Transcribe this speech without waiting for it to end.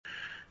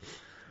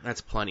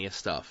That's plenty of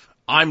stuff.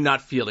 I'm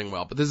not feeling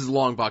well, but this is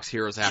Longbox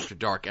Heroes After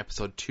Dark,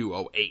 episode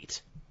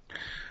 208.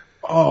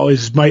 Oh,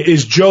 is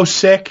Joe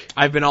sick?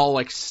 I've been all,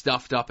 like,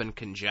 stuffed up and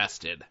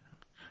congested.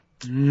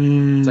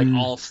 It's, like,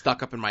 all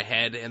stuck up in my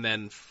head, and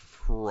then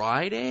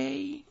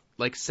Friday,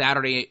 like,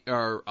 Saturday,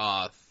 or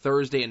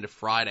Thursday into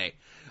Friday,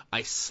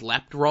 I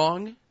slept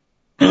wrong,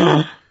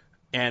 and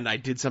I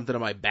did something to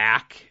my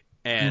back,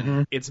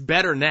 and it's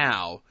better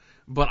now,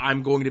 but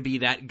I'm going to be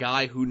that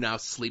guy who now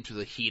sleeps with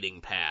a heating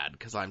pad,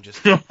 because I'm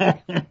just, yeah.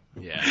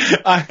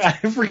 I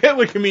forget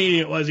what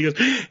comedian it was.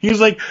 He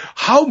was like,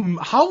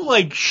 how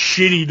like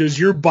shitty does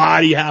your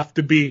body have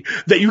to be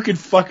that you can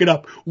fuck it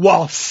up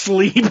while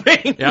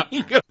sleeping? Yep.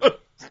 He goes,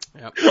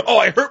 Yep. Oh,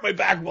 I hurt my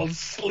back while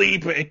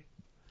sleeping.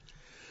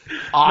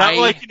 Not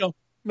like,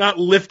 not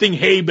lifting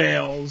hay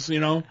bales,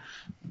 And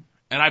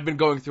I've been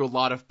going through a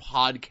lot of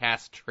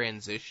podcast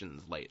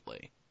transitions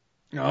lately.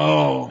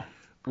 Oh.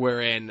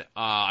 Wherein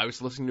I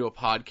was listening to a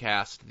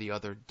podcast the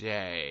other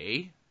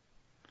day,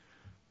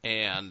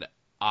 and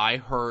I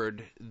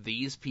heard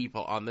these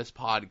people on this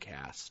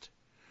podcast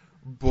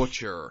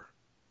butcher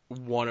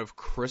one of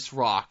Chris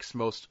Rock's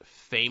most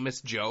famous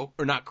joke,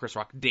 or not Chris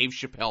Rock, Dave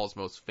Chappelle's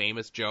most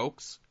famous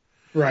jokes,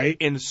 right,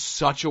 in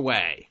such a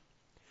way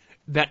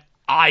that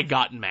I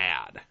got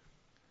mad.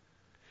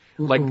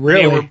 Like,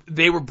 really?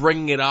 They were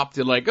bringing it up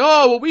to like,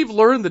 oh, well, we've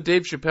learned that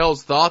Dave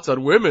Chappelle's thoughts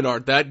on women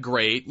aren't that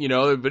great,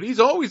 but he's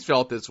always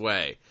felt this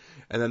way.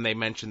 And then they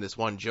mentioned this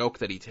one joke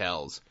that he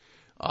tells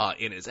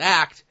in his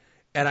act,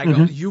 and I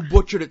go, you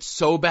butchered it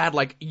so bad,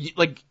 like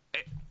it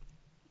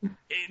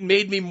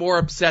made me more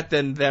upset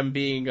than them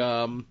being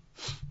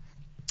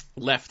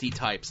lefty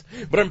types.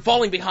 But I'm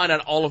falling behind on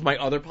all of my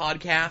other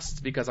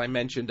podcasts because I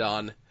mentioned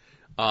on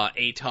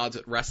A-Todd's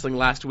at Wrestling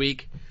last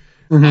week.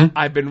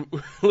 I've been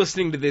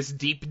listening to this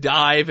deep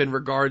dive in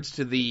regards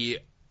to the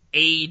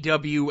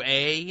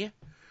AWA,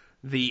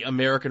 the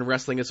American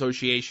Wrestling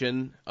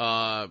Association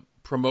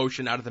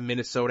promotion out of the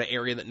Minnesota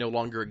area that no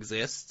longer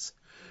exists.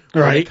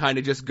 Right. They kind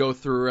of just go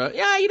through,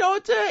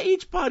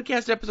 each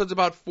podcast episode's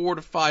about 4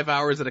 to 5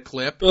 hours at a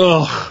clip.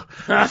 Ugh,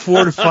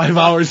 4 to 5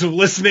 hours of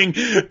listening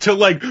to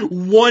like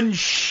one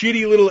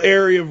shitty little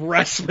area of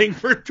wrestling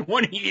for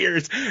 20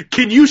 years.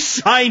 Can you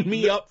sign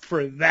me up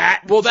for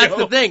that? Well, that's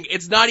the thing.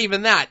 It's not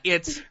even that.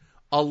 It's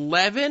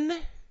 11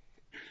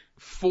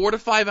 4 to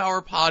 5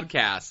 hour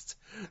podcasts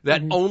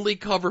that only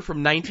cover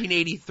from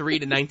 1983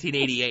 to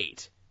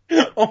 1988.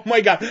 Oh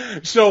my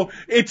God. So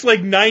it's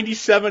like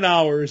 97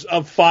 hours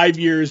of 5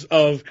 years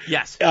of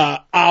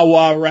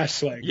AWA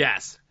wrestling.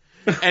 Yes.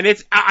 And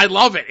I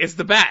love it. It's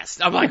the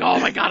best. I'm like, oh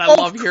my God, I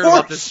love hearing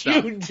about this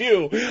stuff. You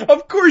do.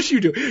 Of course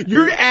you do.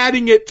 You're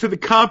adding it to the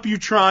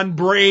Computron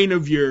brain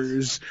of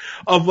yours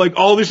of like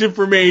all this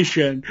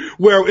information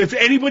where if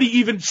anybody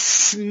even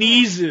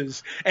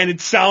sneezes and it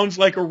sounds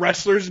like a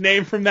wrestler's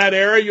name from that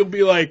era, you'll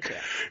be like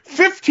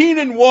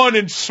 15-1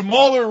 in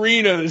small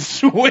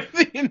arenas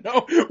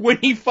with, when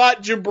he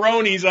fought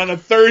jabronis on a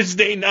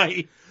Thursday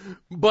night.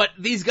 But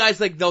these guys,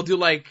 they'll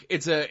do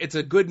it's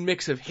a good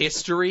mix of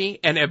history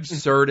and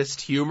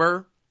absurdist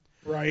humor.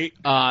 Right.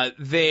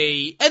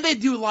 They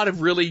do a lot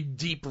of really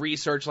deep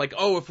research,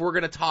 if we're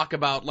gonna talk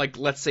about,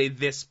 let's say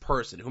this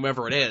person,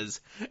 whomever it is,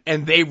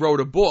 and they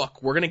wrote a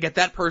book, we're gonna get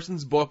that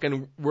person's book,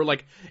 and we're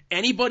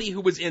anybody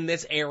who was in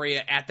this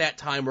area at that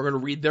time, we're gonna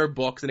read their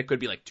books, and it could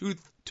be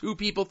two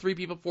people, 3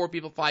 people, 4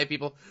 people, 5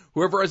 people,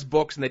 whoever has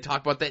books, and they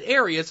talk about that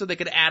area, so they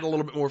could add a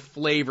little bit more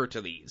flavor to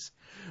these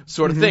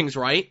sort of things,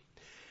 right?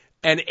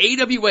 And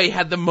AWA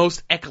had the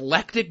most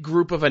eclectic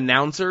group of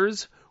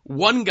announcers.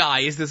 One guy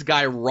is this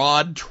guy,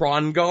 Rod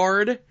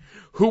Trongard,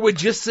 who would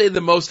just say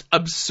the most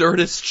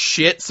absurdist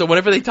shit. So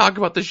whenever they talk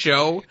about the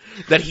show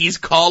that he's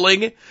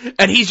calling,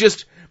 and he's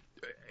just,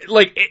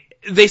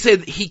 they say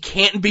that he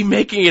can't be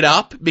making it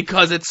up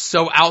because it's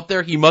so out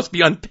there, he must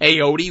be on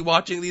peyote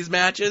watching these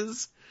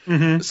matches.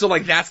 So,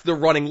 that's the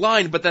running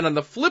line. But then on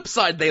the flip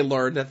side, they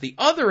learned that the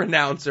other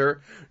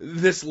announcer,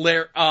 this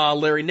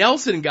Larry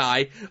Nelson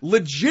guy,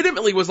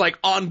 legitimately was,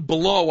 on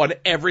blow on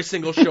every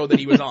single show that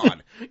he was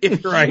on.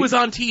 If he was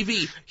on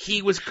TV,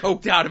 he was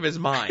coked out of his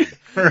mind.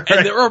 Right.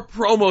 And there are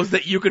promos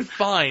that you could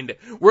find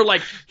where,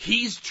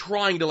 he's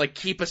trying to,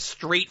 keep a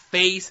straight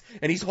face,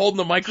 and he's holding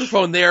the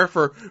microphone there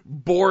for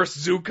Boris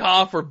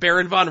Zukov or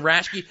Baron von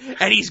Raschke,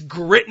 and he's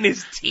gritting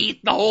his teeth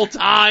the whole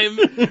time.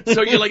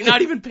 So you're,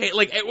 not even paying,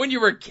 when you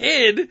were a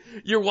kid,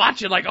 you're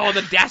watching,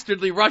 the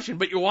dastardly Russian,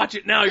 but you watch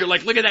it now, you're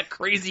look at that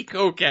crazy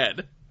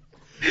cokehead.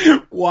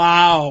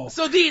 Wow.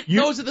 So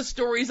those are the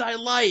stories I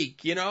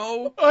like,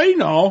 I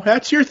know.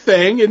 That's your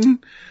thing,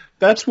 and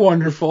that's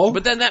wonderful.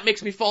 But then that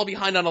makes me fall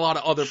behind on a lot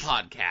of other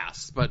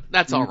podcasts, but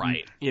that's all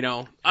right,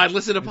 I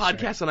listen to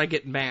podcasts and I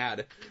get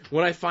mad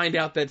when I find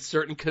out that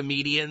certain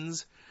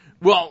comedians...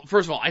 Well,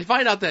 first of all, I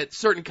find out that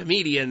certain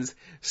comedians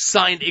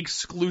signed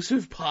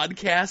exclusive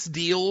podcast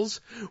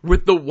deals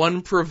with the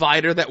one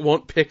provider that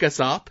won't pick us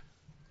up.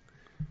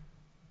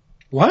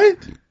 What?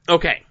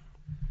 Okay.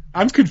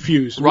 I'm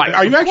confused. Right.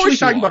 Are you actually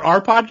talking about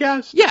our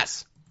podcast?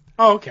 Yes.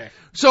 Oh, okay.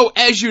 So,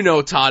 as you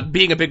know, Todd,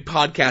 being a big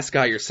podcast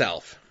guy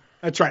yourself,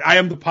 That's right. I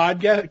am the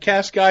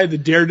podcast guy, the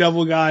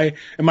Daredevil guy.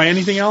 Am I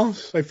anything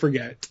else? I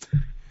forget.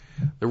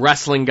 The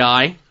wrestling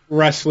guy.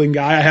 Wrestling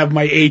guy. I have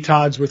my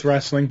ATODs with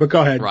wrestling, but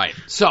go ahead. Right.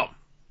 So,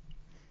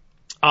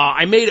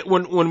 I made it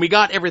when we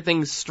got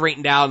everything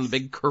straightened out and the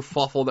big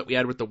kerfuffle that we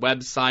had with the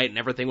website and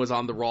everything was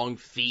on the wrong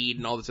feed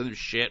and all this other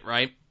shit,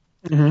 right?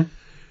 Mm-hmm.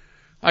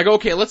 I go,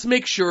 okay, let's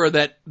make sure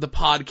that the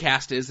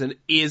podcast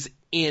is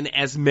in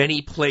as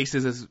many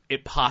places as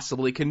it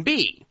possibly can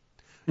be.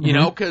 You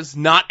know, because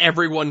not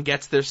everyone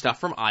gets their stuff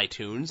from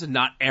iTunes, and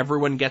not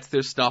everyone gets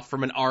their stuff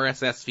from an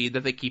RSS feed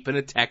that they keep in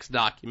a text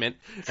document,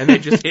 and they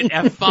just hit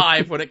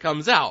F5 when it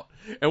comes out.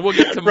 And we'll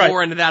get to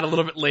more into that a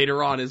little bit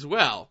later on as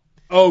well.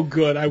 Oh,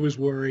 good. I was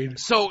worried.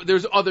 So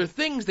there's other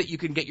things that you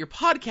can get your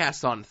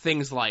podcast on,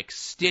 things like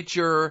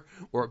Stitcher,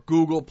 or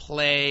Google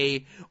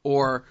Play,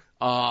 or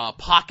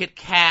Pocket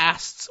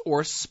Casts,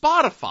 or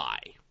Spotify.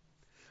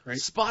 Right.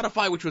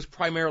 Spotify, which was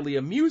primarily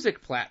a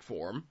music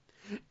platform,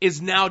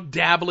 is now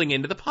dabbling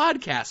into the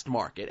podcast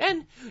market.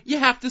 And you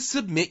have to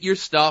submit your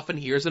stuff, and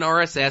here's an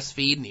RSS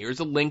feed, and here's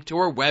a link to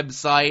our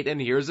website,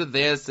 and here's a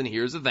this, and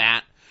here's a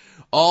that.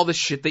 All the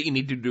shit that you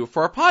need to do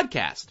for our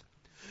podcast.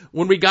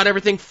 When we got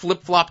everything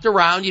flip-flopped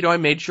around, you know, I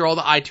made sure all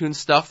the iTunes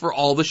stuff for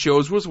all the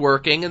shows was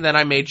working, and then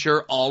I made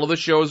sure all of the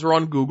shows were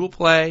on Google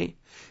Play,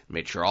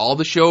 made sure all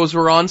the shows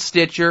were on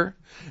Stitcher,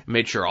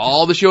 made sure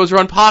all the shows were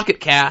on Pocket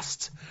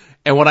Casts,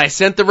 and when I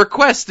sent the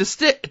request to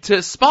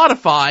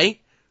Spotify,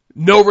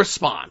 no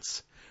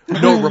response.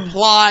 No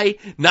reply,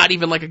 not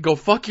even like a go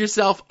fuck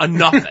yourself, a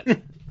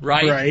nothing.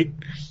 Right? Right.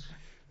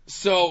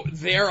 So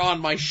they're on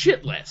my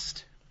shit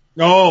list.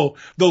 Oh,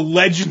 the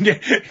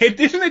legendary.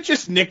 Isn't it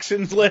just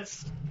Nixon's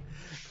list?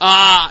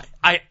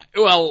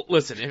 Well,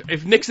 listen,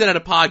 if Nixon had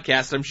a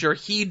podcast, I'm sure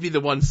he'd be the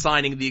one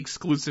signing the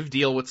exclusive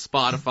deal with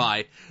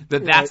Spotify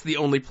that that's the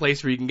only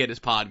place where you can get his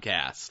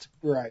podcast.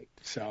 Right.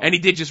 So. And he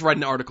did just write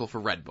an article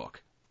for Redbook.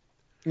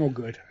 Oh,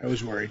 good. I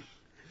was worried.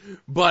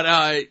 But,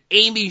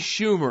 Amy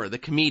Schumer, the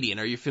comedian.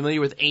 Are you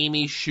familiar with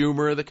Amy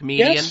Schumer, the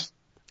comedian? Yes.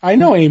 I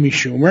know Amy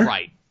Schumer.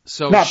 Right.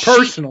 So not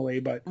personally,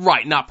 but.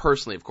 Right, not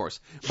personally, of course.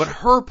 But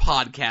her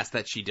podcast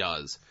that she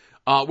does,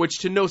 which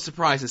to no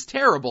surprise is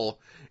terrible,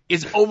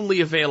 is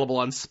only available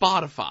on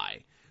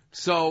Spotify.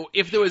 So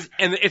if there was,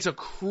 and it's a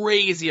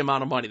crazy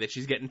amount of money that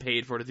she's getting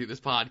paid for to do this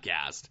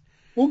podcast.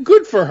 Well,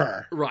 good for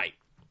her. Right.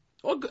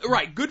 Well,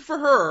 right, good for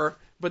her,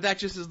 but that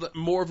just is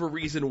more of a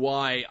reason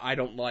why I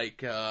don't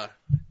like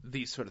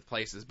these sort of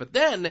places. But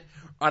then,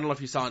 I don't know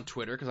if you saw on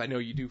Twitter, because I know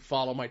you do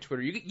follow my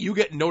Twitter, you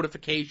get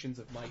notifications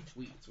of my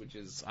tweets, which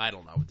is, I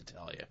don't know what to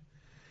tell you.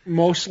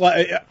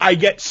 I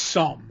get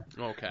some.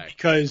 Okay.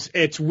 Because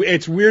it's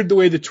weird the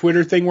way the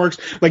Twitter thing works.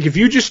 Like, if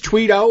you just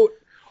tweet out,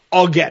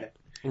 I'll get it.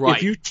 Right.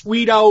 If you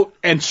tweet out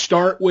and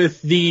start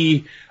with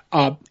the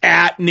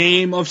at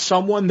name of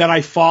someone that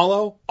I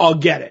follow, I'll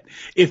get it.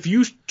 If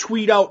you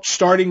tweet out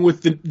starting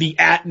with the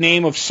at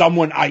name of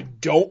someone I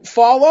don't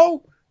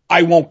follow,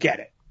 I won't get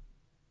it.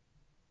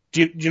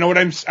 Do you know what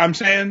I'm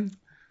saying?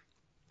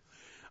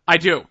 I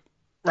do.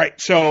 Right.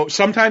 So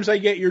sometimes I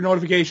get your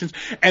notifications,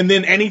 and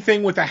then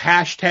anything with a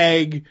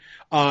hashtag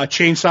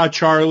Chainsaw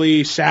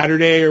Charlie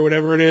Saturday or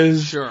whatever it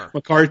is, sure.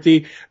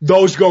 McCarthy,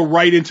 those go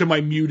right into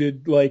my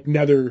muted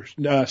nether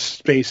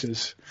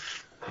spaces.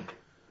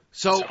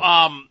 So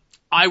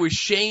I was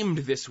shamed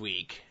this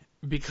week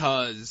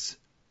because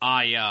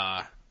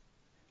I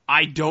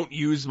don't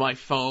use my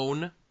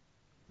phone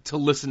to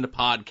listen to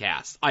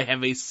podcasts. I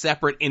have a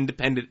separate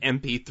independent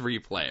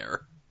MP3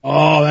 player.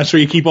 Oh, that's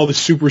where you keep all the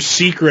super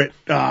secret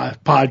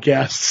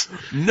podcasts.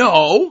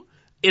 No,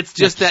 it's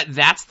just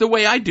that's the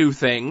way I do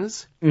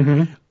things.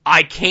 Mm-hmm.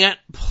 I can't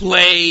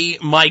play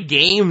my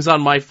games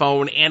on my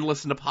phone and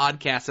listen to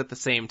podcasts at the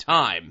same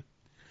time.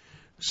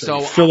 So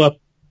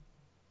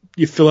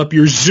you fill up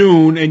your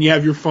Zune and you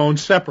have your phone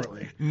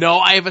separately. No,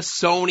 I have a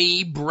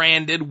Sony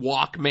branded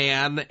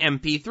Walkman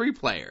MP3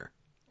 player.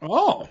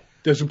 Oh,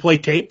 does it play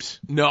tapes?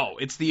 No,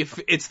 it's the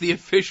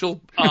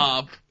official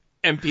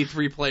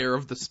MP3 player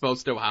of the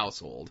Sposto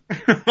household.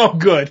 Oh,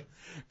 good.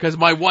 Because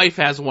my wife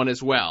has one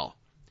as well.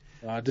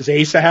 Does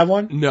Asa have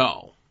one?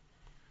 No.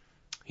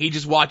 He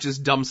just watches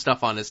dumb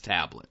stuff on his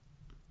tablet.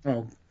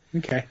 Oh,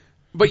 okay.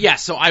 But yeah,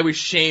 so I was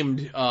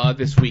shamed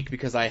this week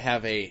because I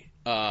have a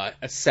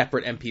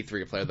separate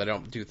MP3 player that I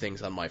don't do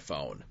things on my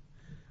phone.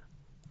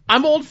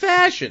 I'm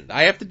old-fashioned.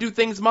 I have to do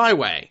things my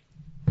way.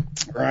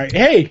 Right.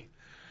 Hey,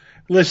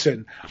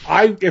 listen,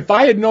 if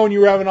I had known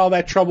you were having all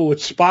that trouble with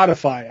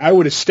Spotify, I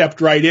would have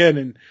stepped right in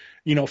and,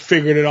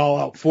 figured it all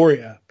out for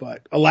you.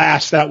 But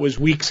alas, that was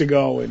weeks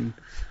ago, and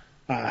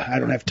I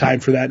don't have time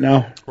for that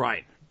now.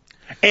 Right.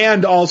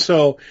 And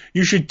also,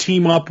 you should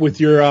team up with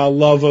your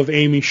love of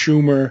Amy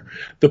Schumer,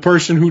 the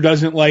person who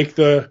doesn't like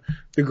the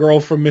girl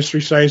from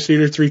Mystery Science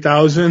Theater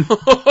 3000.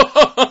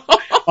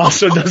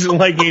 Also doesn't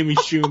like Amy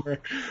Schumer.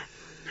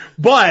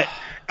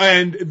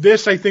 And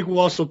this I think will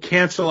also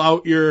cancel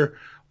out your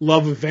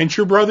love of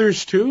Venture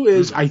Brothers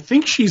too, I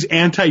think she's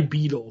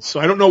anti-Beatles. So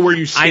I don't know where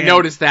you stand.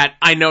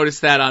 I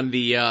noticed that on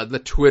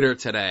the Twitter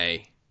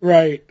today.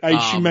 Right.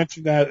 She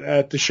mentioned that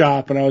at the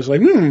shop, and I was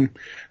like,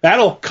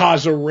 that'll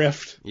cause a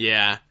rift.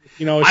 Yeah.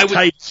 You know, as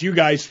tight as you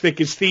guys,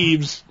 thick as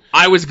thieves.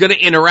 I was going to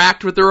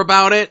interact with her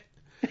about it,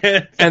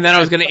 and then I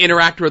was going to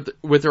interact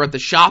with her at the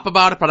shop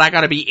about it, but I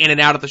got to be in and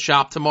out at the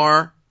shop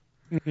tomorrow.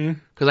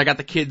 Because I got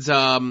the kids'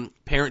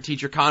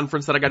 parent-teacher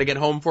conference that I got to get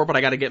home for, but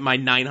I got to get my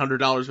 $900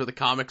 worth of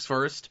comics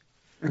first.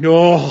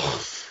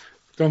 Oh,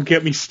 don't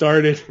get me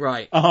started.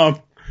 Right.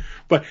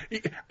 But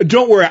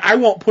don't worry, I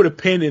won't put a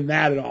pin in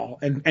that at all,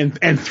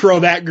 and throw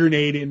that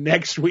grenade in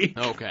next week.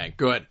 Okay,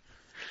 good.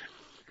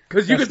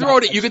 Because you can throw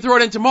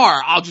it in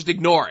tomorrow. I'll just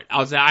ignore it.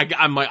 I'll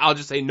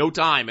just say no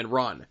time and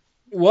run.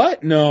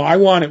 What? No, I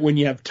want it when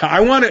you have time.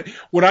 I want it.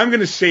 What I'm going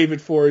to save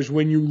it for is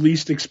when you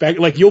least expect.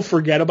 Like you'll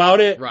forget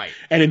about it, right?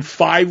 And in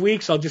 5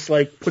 weeks, I'll just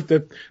like put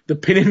the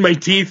pin in my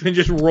teeth and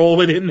just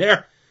roll it in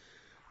there.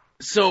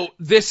 So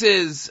this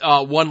is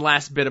one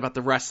last bit about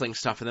the wrestling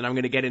stuff, and then I'm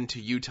going to get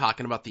into you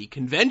talking about the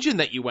convention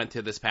that you went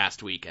to this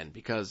past weekend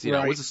because you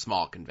know it was a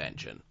small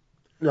convention.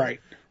 Right.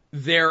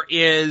 There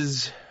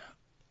is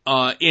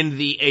in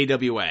the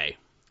AWA,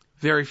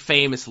 very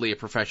famously a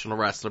professional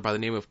wrestler by the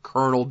name of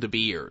Colonel De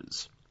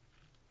Beers,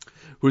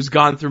 who's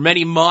gone through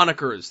many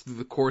monikers through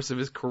the course of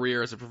his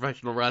career as a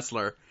professional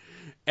wrestler.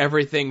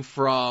 Everything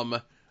from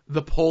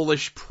the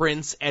Polish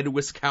Prince Ed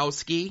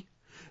Wiskowski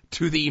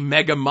to the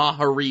Mega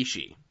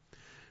Maharishi.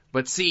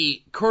 But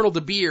see, Colonel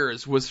De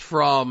Beers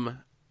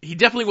he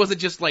definitely wasn't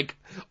just like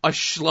a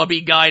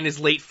schlubby guy in his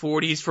late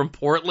 40s from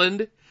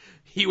Portland.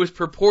 He was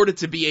purported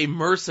to be a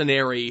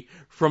mercenary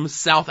from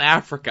South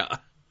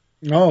Africa.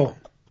 Oh.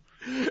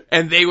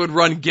 And they would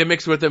run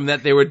gimmicks with him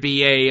that there would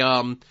be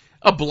a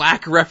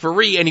black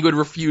referee and he would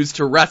refuse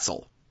to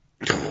wrestle.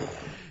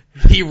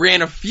 He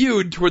ran a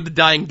feud toward the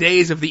dying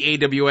days of the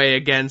AWA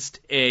against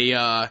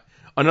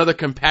another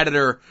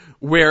competitor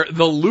where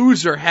the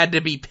loser had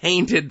to be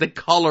painted the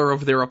color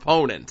of their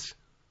opponent.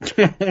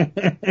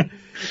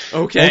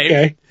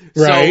 Okay.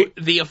 Right.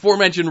 So the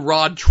aforementioned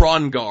Rod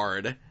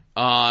Trongard,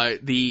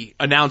 the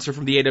announcer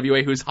from the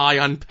AWA who's high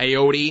on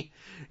peyote,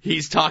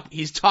 he's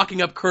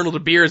talking up Colonel De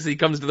Beers as he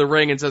comes to the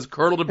ring and says,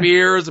 Colonel De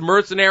Beers, a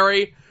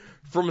mercenary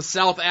from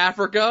South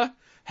Africa,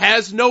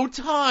 has no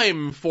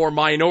time for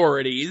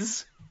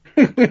minorities.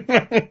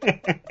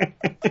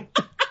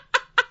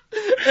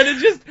 And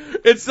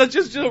it's such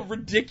a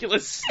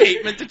ridiculous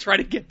statement to try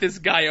to get this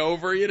guy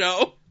over, you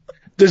know?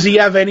 Does he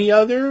have any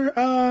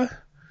other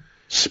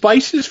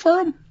spices for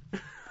him?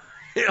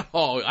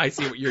 Oh, I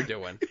see what you're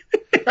doing.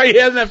 He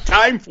doesn't have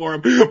time for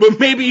him, but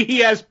maybe he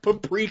has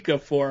paprika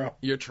for him.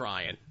 You're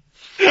trying.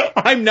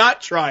 I'm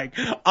not trying.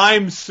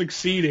 I'm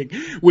succeeding.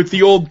 With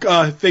the old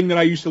thing that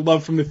I used to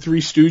love from the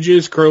Three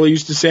Stooges, Curly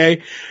used to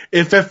say,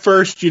 if at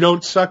first you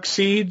don't suck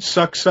seed,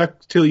 suck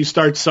till you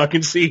start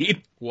sucking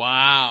seed.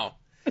 Wow.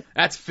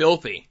 That's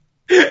filthy.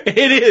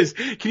 It is.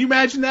 Can you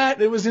imagine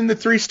that? It was in the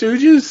Three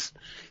Stooges?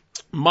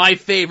 My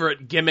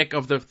favorite gimmick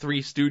of the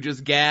Three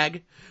Stooges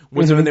gag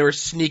was when they were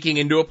sneaking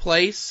into a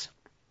place.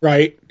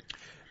 Right.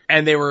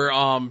 And they were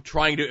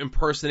trying to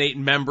impersonate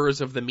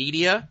members of the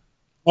media.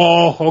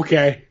 Oh,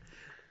 okay.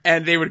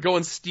 And they would go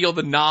and steal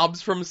the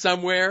knobs from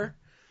somewhere.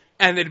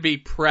 And it'd be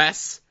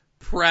press,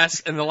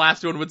 and the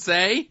last one would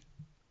say,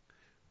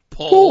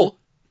 pull.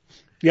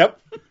 Yep.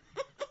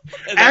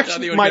 And that's how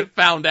they would get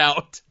found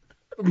out.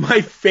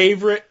 My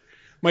favorite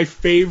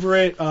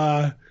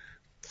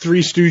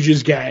Three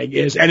Stooges gag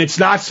is, and it's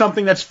not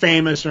something that's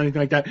famous or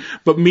anything like that,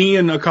 but me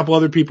and a couple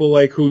other people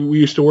like who we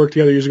used to work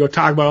together years ago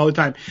talk about all the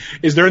time,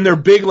 is they're in their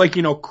big, like,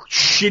 you know,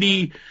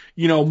 shitty,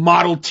 you know,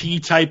 Model T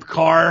type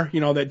car, you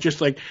know, that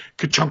just like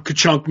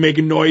ka-chunk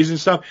making noise and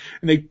stuff,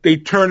 and they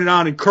turn it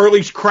on and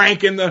Curly's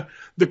cranking the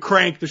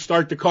crank to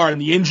start the car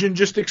and the engine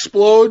just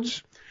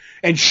explodes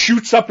and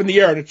shoots up in the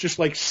air and it's just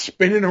like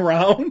spinning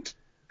around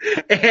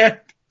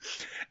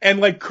and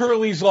like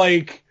Curly's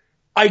like,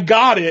 I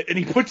got it, and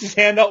he puts his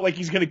hand out like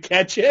he's going to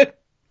catch it,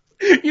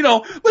 you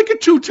know, like a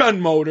 2-ton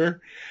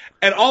motor,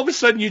 and all of a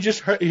sudden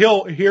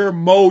he'll hear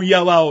Mo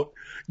yell out,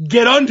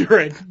 get under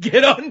it,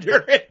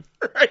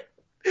 right?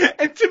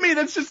 And to me,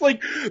 that's just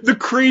like the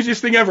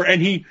craziest thing ever,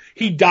 and he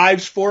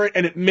dives for it,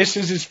 and it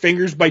misses his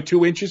fingers by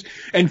 2 inches,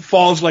 and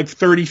falls like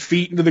 30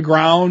 feet into the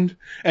ground,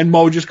 and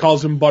Mo just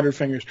calls him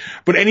Butterfingers.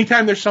 But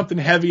anytime there's something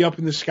heavy up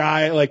in the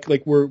sky, like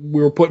we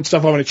were putting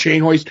stuff on a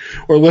chain hoist,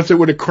 or lift it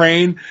with a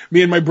crane,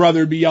 me and my brother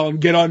would be yelling,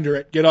 get under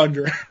it.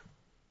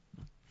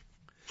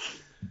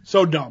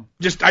 So dumb.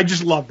 I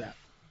just love that.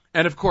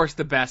 And of course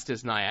the best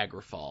is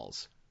Niagara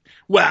Falls.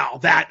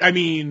 Well,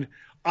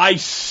 I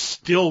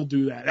still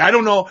do that. I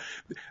don't know.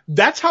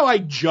 That's how I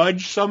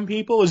judge some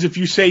people, is if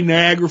you say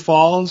Niagara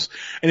Falls,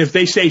 and if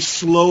they say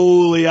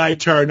slowly I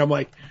turn, I'm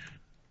like,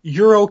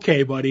 you're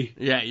okay, buddy.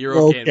 Yeah, you're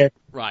okay.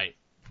 Right.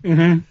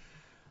 Mm-hmm.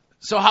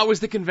 So how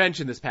was the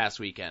convention this past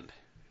weekend?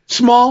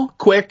 Small,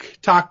 quick,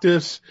 talked to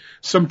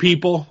some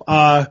people.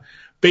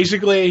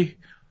 Basically,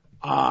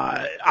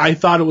 I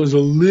thought it was a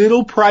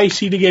little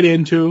pricey to get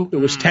into. It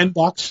was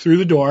 $10 through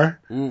the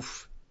door.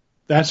 Oof.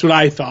 That's what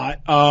I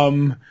thought.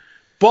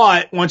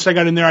 But once I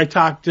got in there, I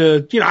talked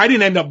to, I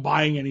didn't end up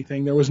buying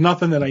anything. There was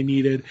nothing that I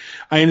needed.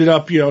 I ended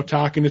up,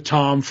 talking to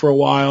Tom for a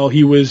while.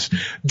 He was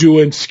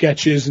doing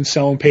sketches and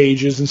selling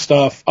pages and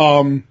stuff.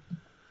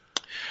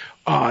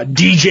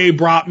 DJ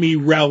brought me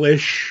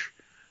Relish.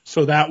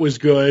 So that was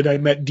good. I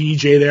met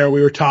DJ there.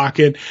 We were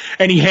talking,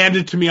 and he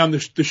handed it to me on the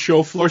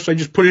show floor. So I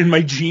just put it in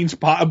my jeans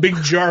pocket, a big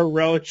jar of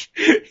Relish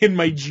in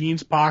my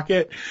jeans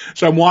pocket.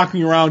 So I'm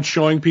walking around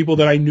showing people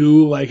that I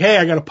knew, like, hey,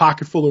 I got a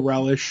pocket full of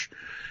Relish.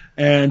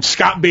 And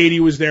Scott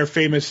Beatty was there,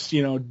 famous,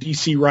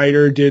 DC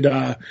writer, did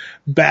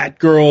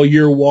Batgirl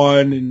Year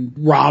One and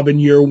Robin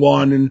Year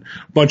One and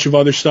a bunch of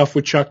other stuff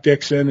with Chuck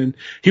Dixon. And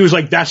he was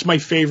like, that's my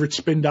favorite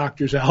Spin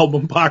Doctors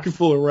album, Pocket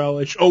Full of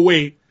Relish. Oh,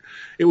 wait,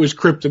 it was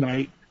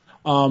Kryptonite.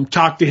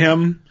 Talked to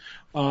him,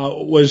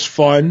 was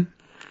fun.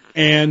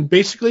 And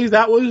basically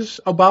that was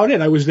about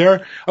it. I was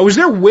there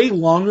way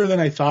longer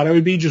than I thought I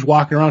would be, just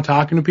walking around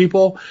talking to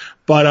people.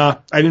 But,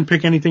 I didn't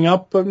pick anything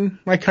up, and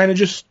I kind of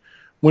just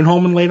went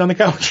home and laid on the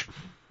couch.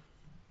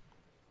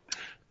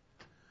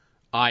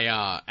 I'm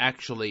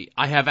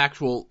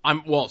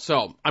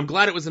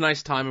glad it was a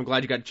nice time. I'm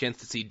glad you got a chance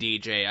to see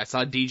DJ. I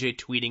saw DJ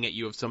tweeting at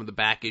you of some of the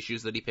back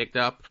issues that he picked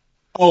up.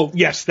 Oh,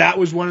 yes, that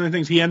was one of the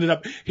things he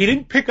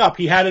didn't pick up.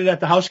 He had it at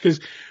the house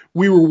because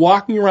we were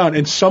walking around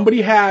and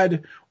somebody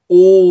had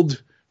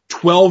old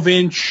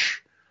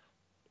 12-inch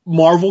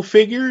Marvel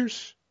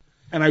figures,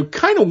 and I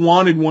kind of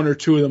wanted one or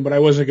two of them, but I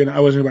wasn't gonna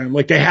buy them.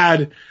 Like, they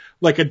had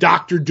like a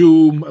Doctor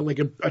Doom, like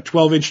a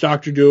 12-inch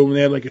Doctor Doom, and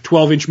they had like a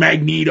 12-inch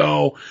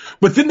Magneto,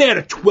 but then they had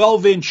a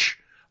 12-inch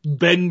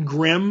Ben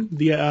Grimm,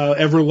 the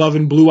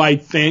ever-loving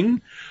blue-eyed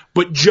Thing.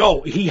 But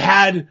Joe,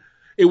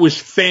 it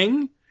was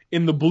Thing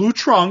in the blue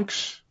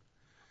trunks,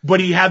 but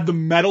he had the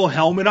metal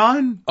helmet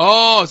on.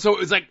 Oh, so it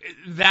was like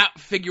that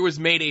figure was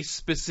made a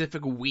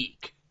specific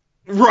week.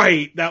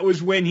 Right. That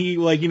was when he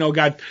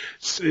got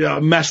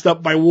messed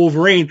up by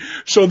Wolverine.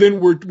 So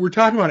then we're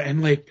talking about it,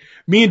 and like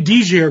me and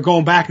DJ are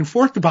going back and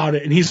forth about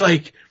it, and he's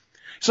like,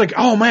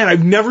 oh man,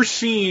 I've never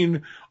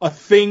seen a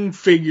Thing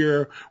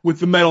figure with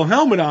the metal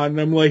helmet on.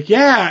 And I'm like,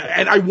 yeah.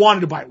 And I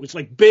wanted to buy it. It was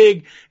like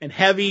big and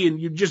heavy, and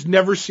you just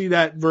never see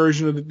that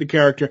version of the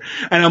character.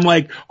 And I'm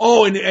like,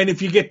 oh, and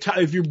if you get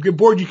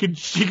bored, you could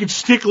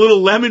stick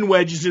little lemon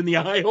wedges in the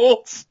eye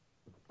holes.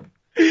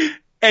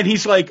 And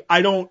he's like,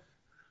 I don't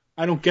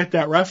get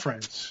that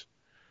reference.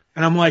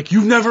 And I'm like,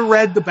 you've never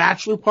read the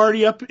Bachelor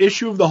Party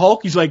issue of the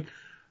Hulk? He's like,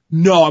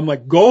 no. I'm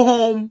like, go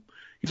home.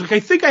 He's like, I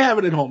think I have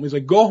it at home. He's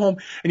like, go home.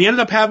 And he ended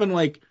up having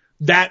like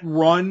that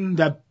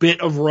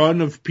bit of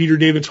run of Peter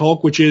David's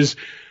Hulk, which is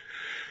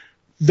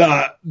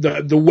the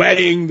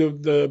wedding,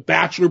 the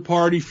bachelor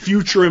party,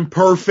 Future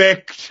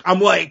Imperfect. I'm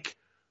like,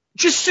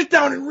 just sit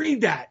down and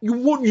read that.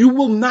 You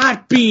will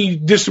not be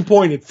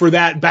disappointed for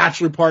that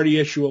bachelor party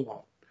issue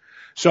alone.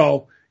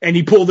 So, and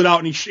he pulled it out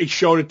and he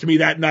showed it to me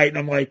that night, and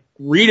I'm like,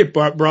 read it,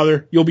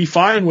 brother. You'll be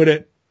fine with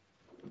it.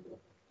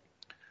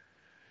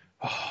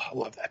 Oh, I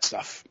love that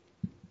stuff.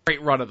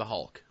 Great run of the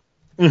Hulk.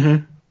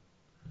 Mm-hmm.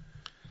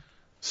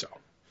 So,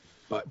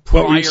 but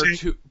I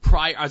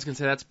was gonna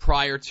say that's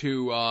prior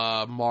to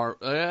what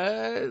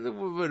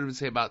did we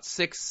say, about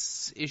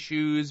 6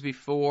 issues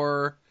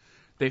before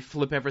they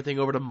flip everything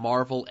over to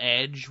Marvel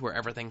Edge, where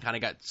everything kind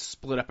of got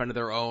split up into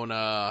their own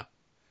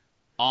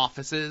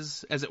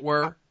offices, as it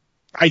were.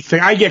 I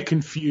think I get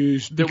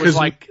confused. There was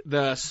like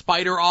the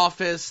Spider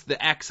office,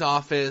 the X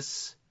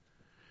office,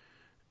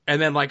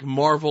 and then like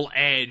Marvel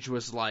Edge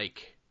was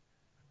like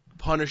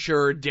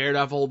Punisher,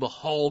 Daredevil, the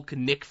Hulk,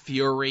 Nick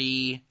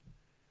Fury.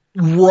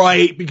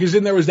 Right, because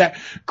then there was that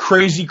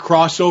crazy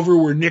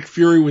crossover where Nick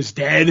Fury was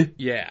dead.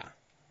 Yeah.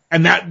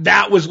 And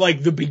that was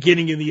like the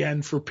beginning and the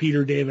end for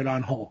Peter David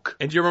on Hulk.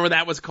 And do you remember what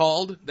that was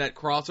called, that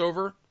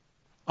crossover?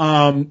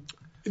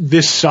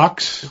 This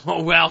Sucks.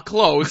 Oh, well,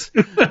 close.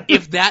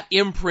 If that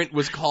imprint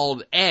was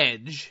called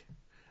Edge,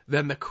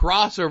 then the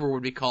crossover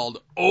would be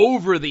called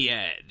Over the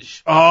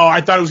Edge. Oh, I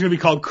thought it was going to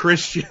be called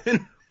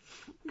Christian.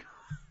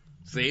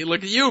 See,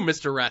 look at you,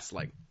 Mr.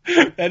 Wrestling.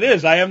 That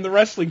is. I am the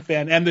wrestling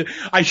fan. And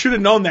I should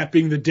have known that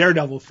being the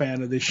Daredevil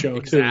fan of this show,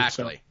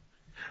 exactly. Too. So.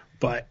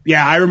 But,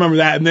 yeah, I remember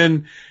that. And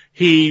then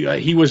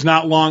he was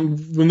not long,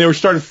 when they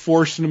started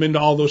forcing him into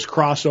all those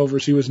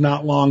crossovers, he was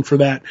not long for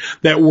that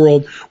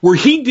world where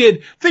he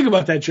did, think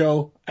about that,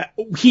 Joe,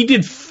 he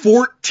did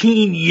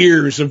 14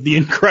 years of the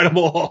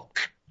Incredible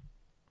Hulk.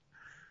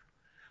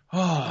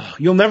 Oh,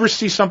 you'll never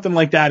see something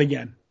like that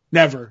again.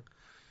 Never.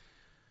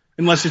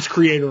 Unless it's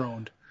creator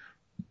owned.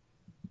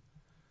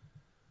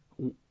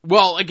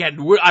 Well, again,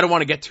 I don't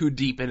want to get too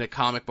deep into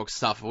comic book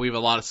stuff, but we have a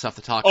lot of stuff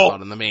to talk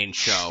about in the main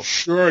show.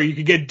 Sure, you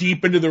could get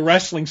deep into the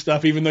wrestling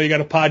stuff, even though you got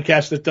a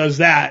podcast that does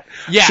that.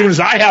 Yeah. As soon as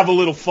I have a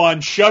little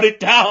fun, shut it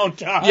down,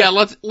 Tom. Yeah,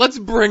 let's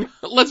bring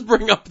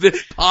up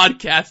this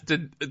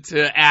podcast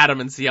to Adam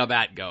and see how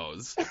that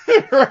goes.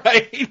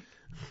 Right.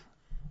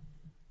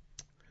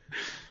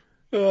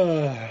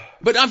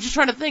 But I'm just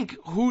trying to think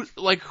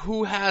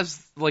who has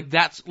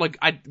that's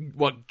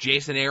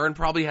Jason Aaron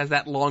probably has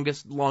that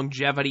longest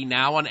longevity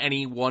now on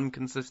any one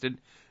consistent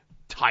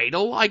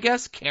title, I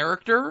guess,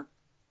 character.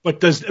 But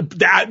does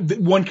that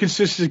one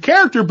consistent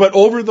character? But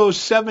over those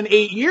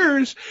 7-8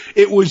 years,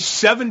 it was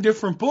 7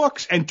 different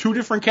books and 2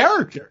 different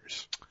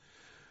characters.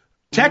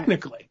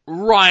 Technically.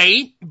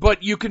 Right,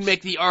 but you can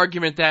make the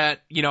argument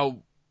that,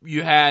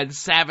 you had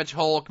Savage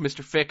Hulk,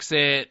 Mr.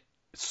 Fix-It,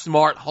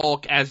 Smart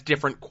Hulk as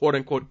different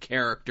quote-unquote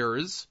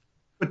characters.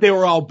 But they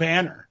were all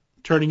Banner,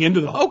 turning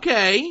into the Hulk.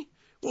 Okay.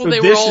 Well,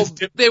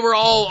 So they were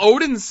all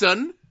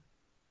Odinson.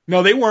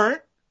 No, they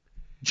weren't.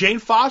 Jane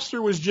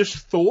Foster was just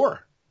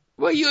Thor.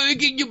 Well,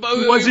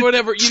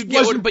 whatever, you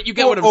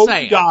get what I'm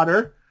saying.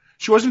 Daughter.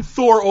 She wasn't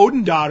Thor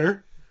Odin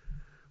daughter.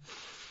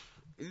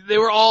 They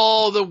were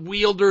all the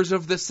wielders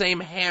of the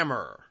same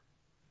hammer.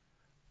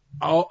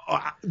 Oh,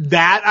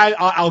 that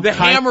I'll. The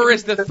hammer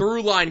is the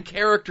through line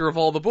character of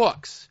all the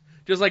books,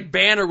 just like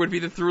Banner would be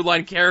the through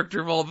line character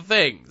of all the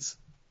things.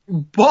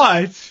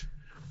 But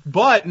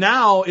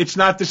now it's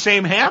not the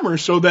same hammer,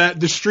 so that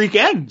the streak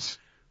ends.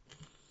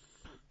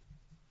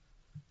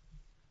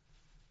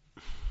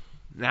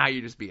 Now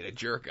you're just being a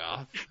jerk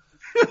off.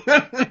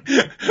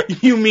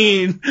 You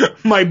mean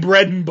my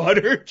bread and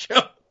butter,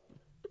 Joe?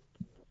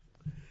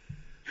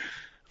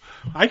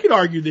 I could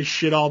argue this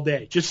shit all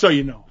day, just so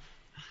you know.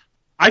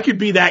 I could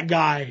be that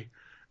guy,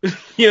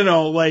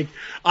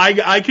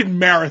 I could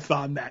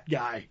marathon that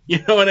guy. You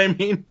know what I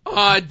mean?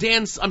 I'm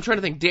trying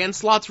to think. Dan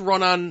Slott's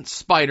run on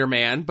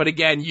Spider-Man, but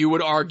again, you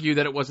would argue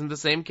that it wasn't the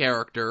same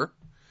character.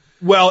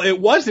 Well, it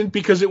wasn't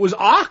because it was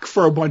Ock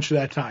for a bunch of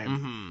that time.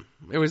 Mm-hmm.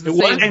 It was the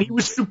same, and he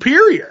was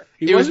superior.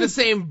 It was the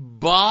same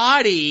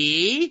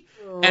body,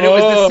 and it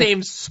was the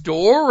same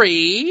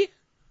story.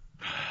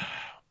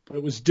 But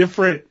it was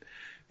different.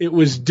 It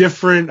was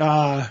different.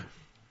 It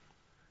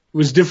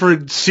was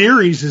different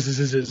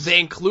series. They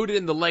included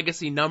in the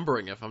legacy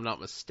numbering, if I'm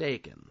not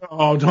mistaken.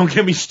 Oh, don't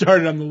get me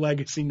started on the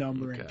legacy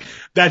numbering. Okay.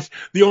 That's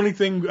the only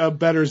thing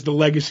better is the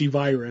legacy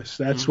virus.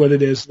 That's what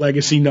it is.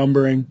 Legacy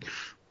numbering.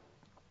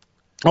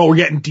 Oh, we're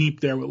getting deep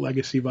there with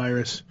legacy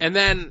virus. And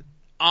then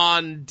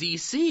on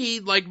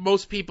DC, like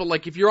most people,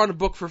 like if you're on a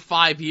book for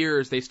 5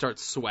 years, they start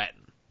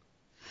sweating.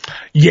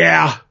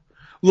 Yeah.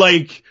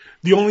 Like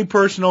the only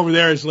person over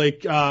there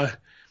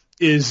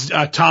is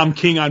Tom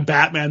King on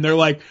Batman. They're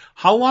like,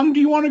 how long do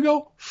you want to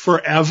go?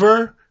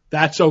 Forever?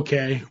 That's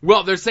okay.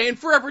 Well, they're saying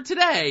forever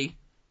today.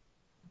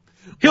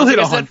 He'll hit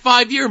that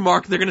 5-year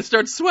mark, they're going to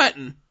start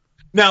sweating.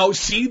 Now,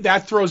 see,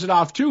 that throws it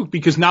off too,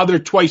 because now they're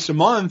twice a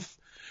month.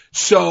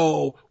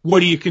 So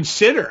what do you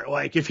consider?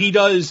 Like if he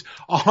does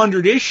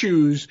 100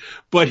 issues,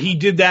 but he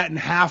did that in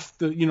half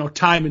the,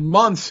 time in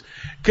months.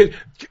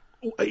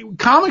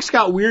 Comics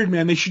got weird,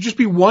 man. They should just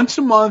be once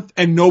a month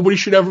and nobody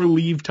should ever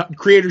leave.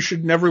 Creators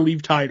should never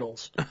leave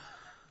titles.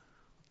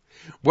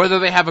 Whether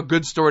they have a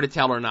good story to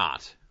tell or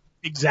not.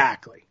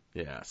 Exactly.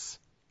 Yes.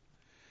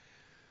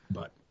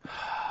 But.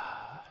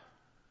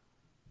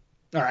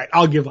 All right.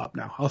 I'll give up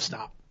now. I'll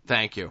stop.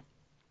 Thank you.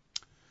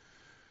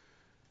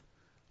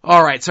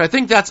 All right, so I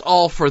think that's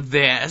all for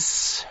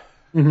this.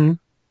 Mm-hmm.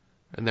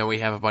 And then we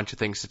have a bunch of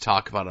things to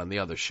talk about on the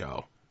other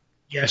show.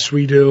 Yes,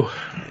 we do.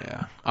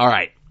 Yeah. All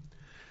right.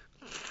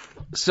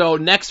 So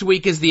next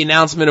week is the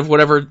announcement of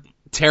whatever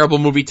terrible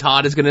movie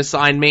Todd is going to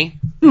assign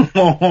me.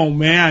 Oh,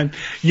 man.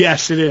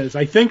 Yes, it is.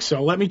 I think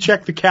so. Let me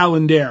check the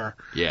calendar.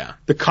 Yeah.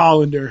 The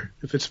colander,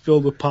 if it's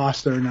filled with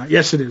pasta or not.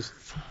 Yes, it is.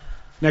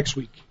 Next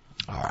week.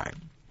 All right.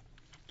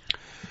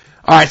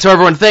 All right, so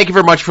everyone, thank you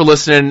very much for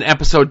listening.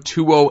 Episode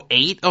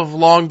 208 of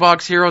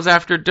Longbox Heroes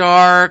After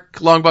Dark,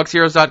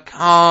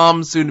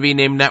 longboxheroes.com, soon to be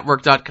named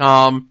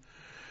network.com.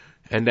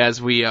 And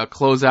as we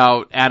close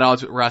out At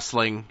Odds with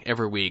Wrestling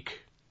every week,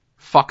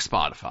 fuck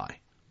Spotify.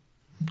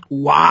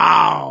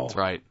 Wow. That's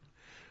right.